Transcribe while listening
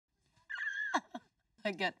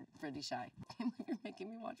I get pretty shy. I can't believe you're making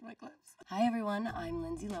me watch my clips. Hi everyone, I'm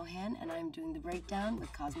Lindsay Lohan and I'm doing the breakdown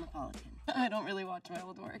with Cosmopolitan. I don't really watch my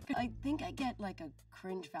old work. I think I get like a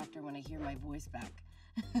cringe factor when I hear my voice back.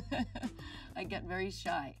 I get very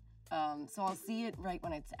shy. So I'll see it right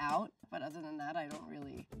when it's out, but other than that, I don't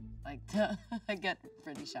really like to, I get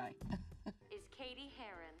pretty shy. Is Katie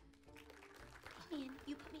Heron. Ian,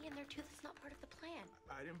 you put me in there too, that's not part of the plan.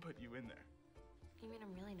 I didn't put you in there. You mean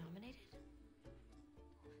I'm really nominated?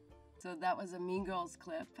 So that was a Mean Girls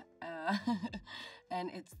clip, and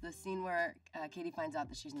it's the scene where Katie finds out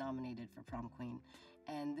that she's nominated for prom queen.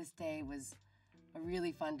 And this day was a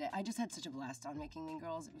really fun day. I just had such a blast on making Mean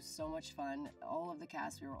Girls. It was so much fun. All of the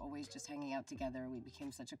cast, we were always just hanging out together. We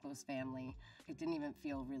became such a close family. It didn't even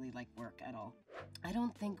feel really like work at all. I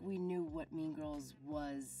don't think we knew what Mean Girls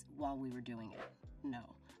was while we were doing it.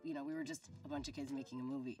 No. You know, we were just a bunch of kids making a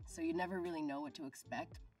movie. So you never really know what to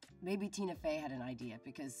expect. Maybe Tina Fey had an idea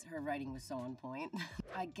because her writing was so on point.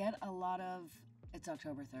 I get a lot of, it's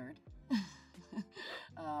October 3rd.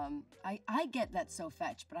 I get that so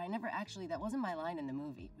fetch, but I never actually, that wasn't my line in the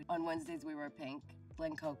movie. On Wednesdays we wear pink,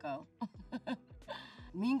 Glen Coco.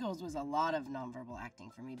 Mean Girls was a lot of nonverbal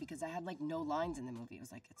acting for me because I had like no lines in the movie. It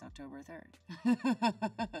was like, it's October 3rd.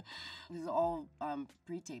 It was all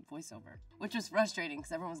pre-tape voiceover, which was frustrating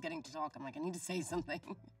because everyone was getting to talk. I'm like, I need to say something.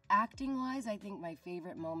 Acting-wise, I think my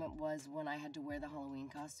favorite moment was when I had to wear the Halloween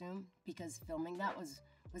costume because filming that was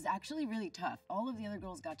actually really tough. All of the other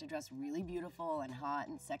girls got to dress really beautiful and hot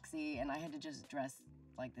and sexy, and I had to just dress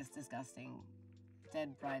like this disgusting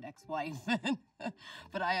dead bride ex-wife.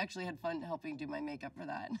 But I actually had fun helping do my makeup for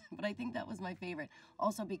that. But I think that was my favorite.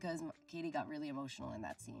 Also because Katie got really emotional in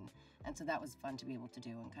that scene. And so that was fun to be able to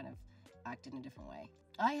do and kind of act in a different way.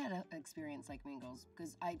 I had an experience like Mean Girls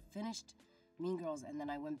because I finished Mean Girls and then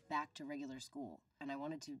I went back to regular school. And I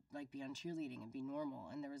wanted to like be on cheerleading and be normal.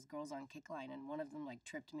 And there was girls on Kickline and one of them like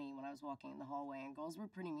tripped me when I was walking in the hallway and girls were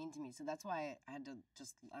pretty mean to me. So that's why I had to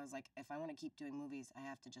just, I was like, if I want to keep doing movies, I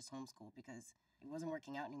have to just homeschool because it wasn't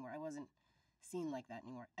working out anymore. I wasn't seen like that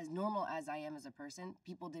anymore. As normal as I am as a person,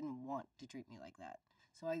 people didn't want to treat me like that.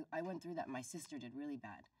 So I went through that. My sister did really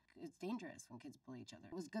bad. It's dangerous when kids bully each other.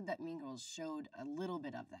 It was good that Mean Girls showed a little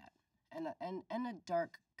bit of that and a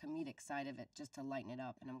dark comedic side of it just to lighten it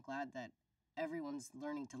up. And I'm glad that everyone's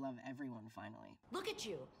learning to love everyone finally. Look at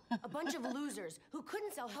you, a bunch of losers who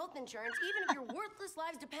couldn't sell health insurance even if your worthless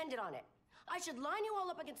lives depended on it. I should line you all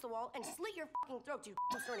up against the wall and slit your fucking throats, you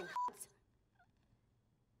concerning cunts.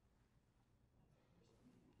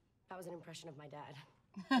 That was an impression of my dad.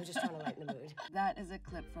 I was just trying to lighten the mood. That is a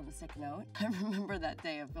clip from Sick Note. I remember that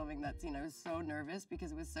day of filming that scene. I was so nervous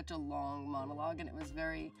because it was such a long monologue and it was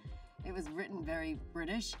written very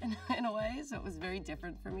British in a way, so it was very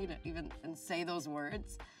different for me to even say those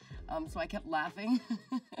words. So I kept laughing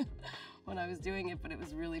when I was doing it, but it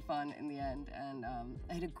was really fun in the end. And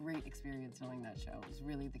I had a great experience filming that show. It was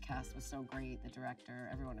really, the cast was so great, the director,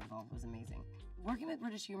 everyone involved was amazing. Working with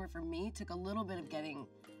British humor for me took a little bit of getting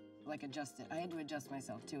like adjusted. I had to adjust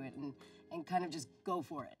myself to it and kind of just go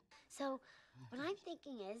for it. So what I'm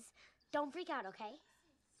thinking is, don't freak out, okay?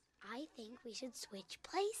 I think we should switch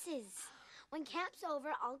places. When camp's over,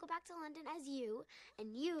 I'll go back to London as you,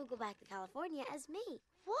 and you go back to California as me.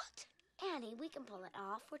 What? Annie, we can pull it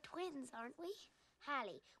off. We're twins, aren't we?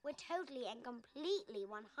 Hallie, we're totally and completely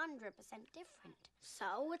 100% different. So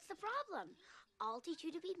what's the problem? I'll teach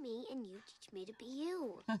you to be me, and you teach me to be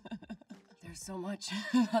you. There's so much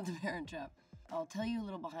about the Parent Trap. I'll tell you a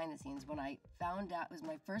little behind the scenes. When I found out, it was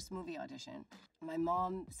my first movie audition, my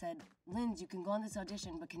mom said, Linz, you can go on this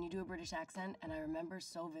audition, but can you do a British accent? And I remember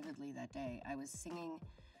so vividly that day. I was singing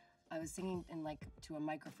in like to a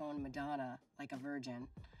microphone Madonna, like a virgin,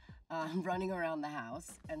 running around the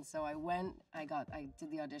house. And so I did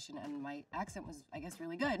the audition and my accent was, I guess,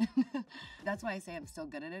 really good. That's why I say I'm still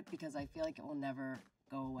good at it because I feel like it will never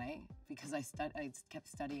go away because I kept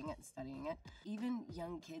studying it and studying it. Even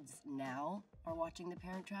young kids now are watching The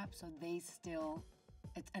Parent Trap, so they still,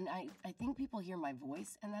 and I think people hear my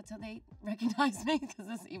voice and that's how they recognize me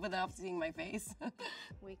because even without seeing my face. A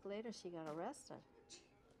week later, she got arrested.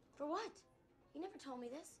 For what? You never told me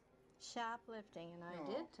this. Shoplifting, and I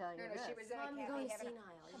did tell you this. She was in a I'm cafe going having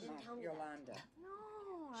senile. You didn't tell me that. Yolanda.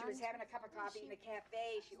 No, She was having a cup of coffee in the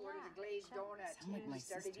cafe. She ordered a glazed donut. Sound like my She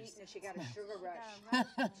started sisters. eating and she got a sugar rush.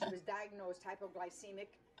 She was diagnosed hypoglycemic.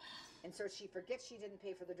 And so she forgets she didn't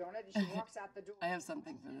pay for the donut and she walks out the door. I have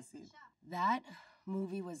something for the scene. That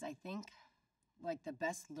movie was, I think, like the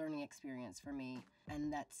best learning experience for me.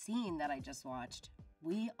 And that scene that I just watched,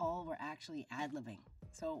 we all were actually ad-libbing.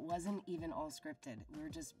 So it wasn't even all scripted. We were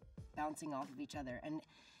just bouncing off of each other. And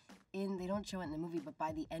they don't show it in the movie, but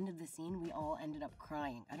by the end of the scene, we all ended up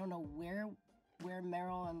crying. I don't know where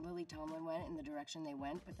Meryl and Lily Tomlin went in the direction they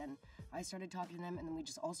went, but then I started talking to them, and then we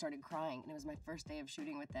just all started crying, and it was my first day of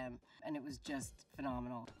shooting with them, and it was just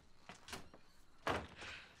phenomenal.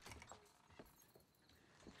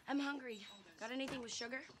 I'm hungry. Got anything with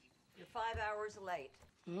sugar? You're 5 hours late.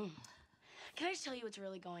 Can I just tell you what's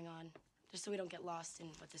really going on? Just so we don't get lost in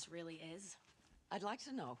what this really is. I'd like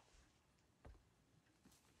to know.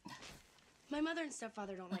 My mother and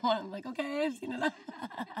stepfather don't like I'm like, okay, I've seen it.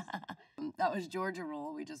 That was Georgia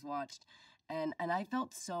Rule we just watched. And I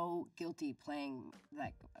felt so guilty playing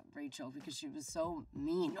that Rachel because she was so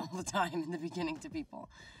mean all the time in the beginning to people.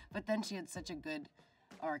 But then she had such a good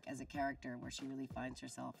arc as a character where she really finds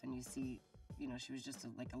herself, and you see, you know, she was just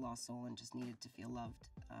like a lost soul and just needed to feel loved.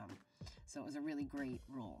 So it was a really great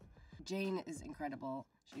role. Jane is incredible.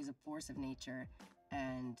 She's a force of nature,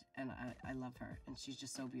 and I love her. And she's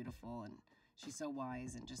just so beautiful, and she's so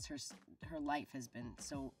wise, and just her life has been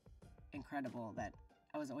so incredible that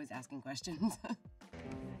I was always asking questions.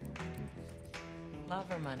 Love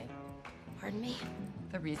or money? Pardon me?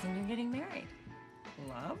 The reason you're getting married.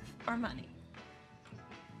 Love or money?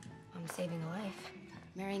 I'm saving a life.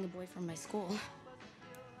 Marrying a boy from my school.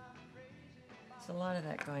 There's a lot of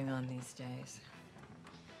that going on these days.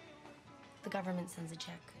 The government sends a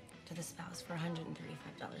check to the spouse for $135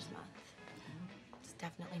 a month. It's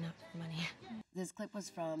definitely not for money. This clip was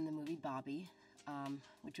from the movie Bobby,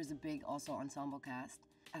 which was a big also ensemble cast.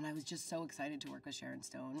 And I was just so excited to work with Sharon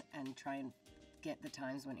Stone and try and get the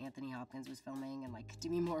times when Anthony Hopkins was filming and like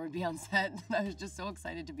Demi Moore would be on set. I was just so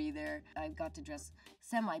excited to be there. I got to dress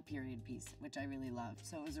semi-period piece, which I really loved.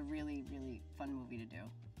 So it was a really, really fun movie to do.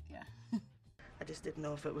 Yeah. I just didn't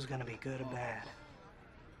know if it was gonna be good or bad.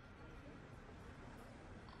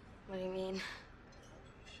 What do you mean?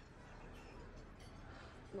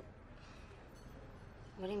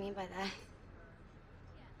 What do you mean by that?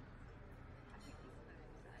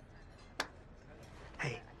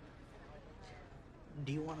 Hey,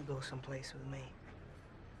 do you want to go someplace with me?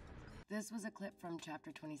 This was a clip from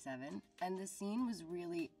chapter 27, and the scene was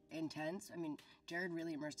really intense. I mean, Jared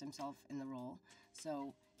really immersed himself in the role,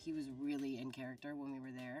 so he was really in character when we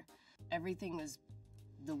were there. Everything was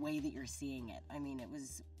the way that you're seeing it. I mean,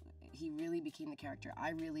 he really became the character.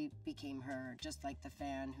 I really became her, just like the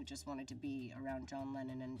fan who just wanted to be around John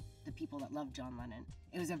Lennon and the people that loved John Lennon.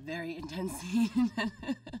 It was a very intense scene.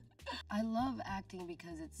 I love acting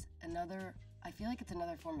because I feel like it's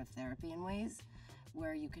another form of therapy in ways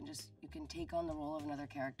where you can take on the role of another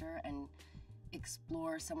character and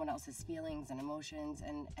explore someone else's feelings and emotions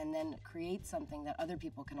and then create something that other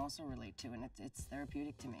people can also relate to, and it's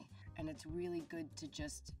therapeutic to me. And it's really good to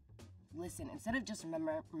just listen instead of just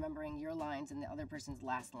remembering your lines and the other person's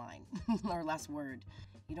last line or last word.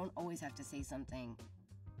 You don't always have to say something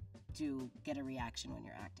to get a reaction when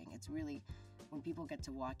you're acting. It's really when people get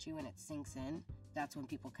to watch you and it sinks in, that's when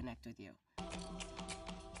people connect with you.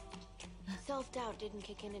 Self-doubt didn't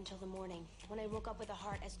kick in until the morning, when I woke up with a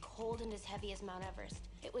heart as cold and as heavy as Mount Everest.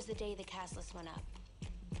 It was the day the cast list went up.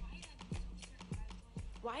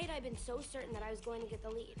 Why had I been so certain that I was going to get the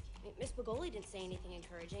lead? Miss Bagoli didn't say anything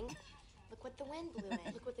encouraging. Look what the wind blew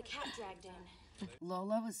in. Look what the cat dragged in.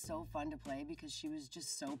 Lola was so fun to play because she was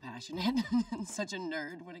just so passionate and such a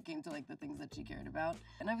nerd when it came to like the things that she cared about.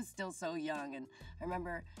 And I was still so young, and I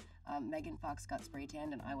remember Megan Fox got spray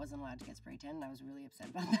tanned and I wasn't allowed to get spray tanned, and I was really upset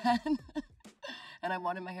about that. And I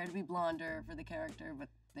wanted my hair to be blonder for the character, but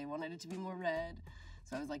they wanted it to be more red.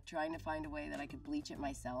 So I was like trying to find a way that I could bleach it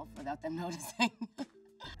myself without them noticing,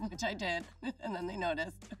 which I did, and then they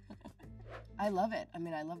noticed. I love it. I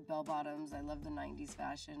mean, I love bell bottoms. I love the 90s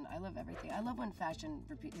fashion. I love everything. I love when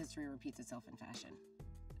history repeats itself in fashion.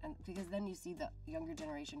 And because then you see the younger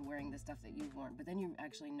generation wearing the stuff that you've worn, but then you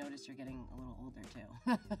actually notice you're getting a little older too.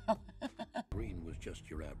 Green was just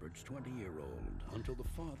your average 20-year-old until the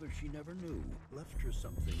father she never knew left her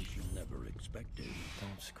something she never expected.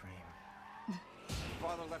 Don't scream. Your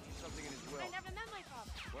father left you something in his will. I never met my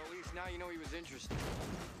father. Well, at least now you know he was interested.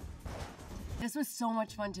 This was so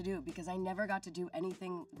much fun to do because I never got to do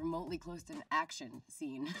anything remotely close to an action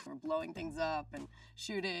scene. We're blowing things up and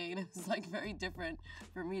shooting, and it was like very different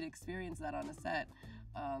for me to experience that on a set.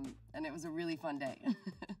 And it was a really fun day.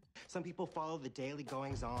 Some people follow the daily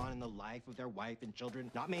goings-on in the life of their wife and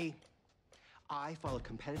children. Not me. I follow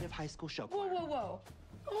competitive high school show choir. Whoa, whoa, whoa.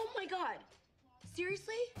 Oh my God.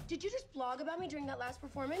 Seriously? Did you just blog about me during that last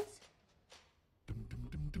performance?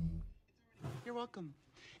 You're welcome.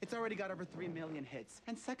 It's already got over 3 million hits.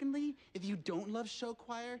 And secondly, if you don't love show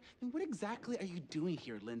choir, then what exactly are you doing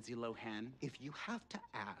here, Lindsay Lohan? If you have to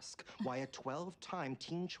ask why a 12-time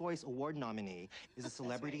Teen Choice Award nominee is a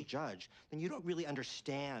celebrity judge, then you don't really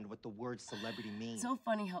understand what the word celebrity means. So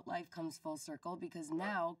funny how life comes full circle, because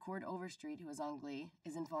now Cord Overstreet, who was on Glee,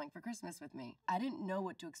 is in Falling for Christmas with me. I didn't know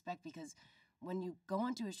what to expect, because when you go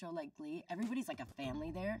onto a show like Glee, everybody's like a family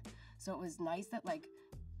there. So it was nice that like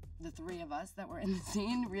the three of us that were in the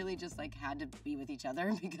scene really just like had to be with each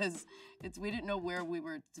other, because we didn't know where we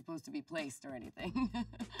were supposed to be placed or anything.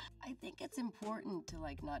 I think it's important to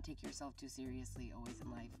like not take yourself too seriously always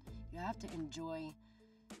in life. You have to enjoy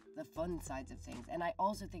the fun sides of things. And I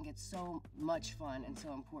also think it's so much fun and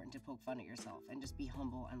so important to poke fun at yourself and just be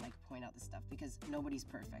humble and like point out the stuff, because nobody's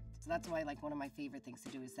perfect. So that's why like one of my favorite things to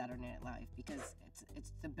do is Saturday Night Live, because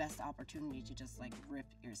it's the best opportunity to just like rip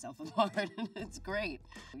yourself apart. It's great.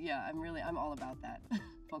 Yeah, I'm all about that.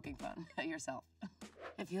 Poking fun at yourself.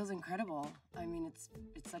 It feels incredible. I mean,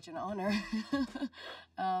 it's such an honor.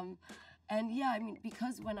 And yeah, I mean,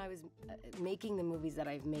 because when I was making the movies that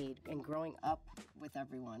I've made and growing up with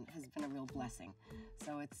everyone has been a real blessing.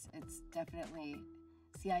 So it's definitely,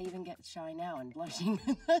 see, I even get shy now and blushing.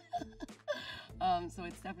 So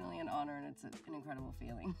it's definitely an honor, and it's an incredible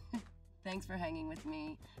feeling. Thanks for hanging with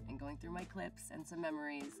me and going through my clips and some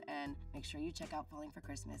memories, and make sure you check out Falling for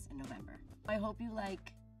Christmas in November. I hope you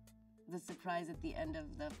like the surprise at the end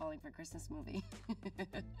of the Falling for Christmas movie.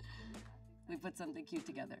 We put something cute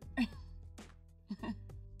together.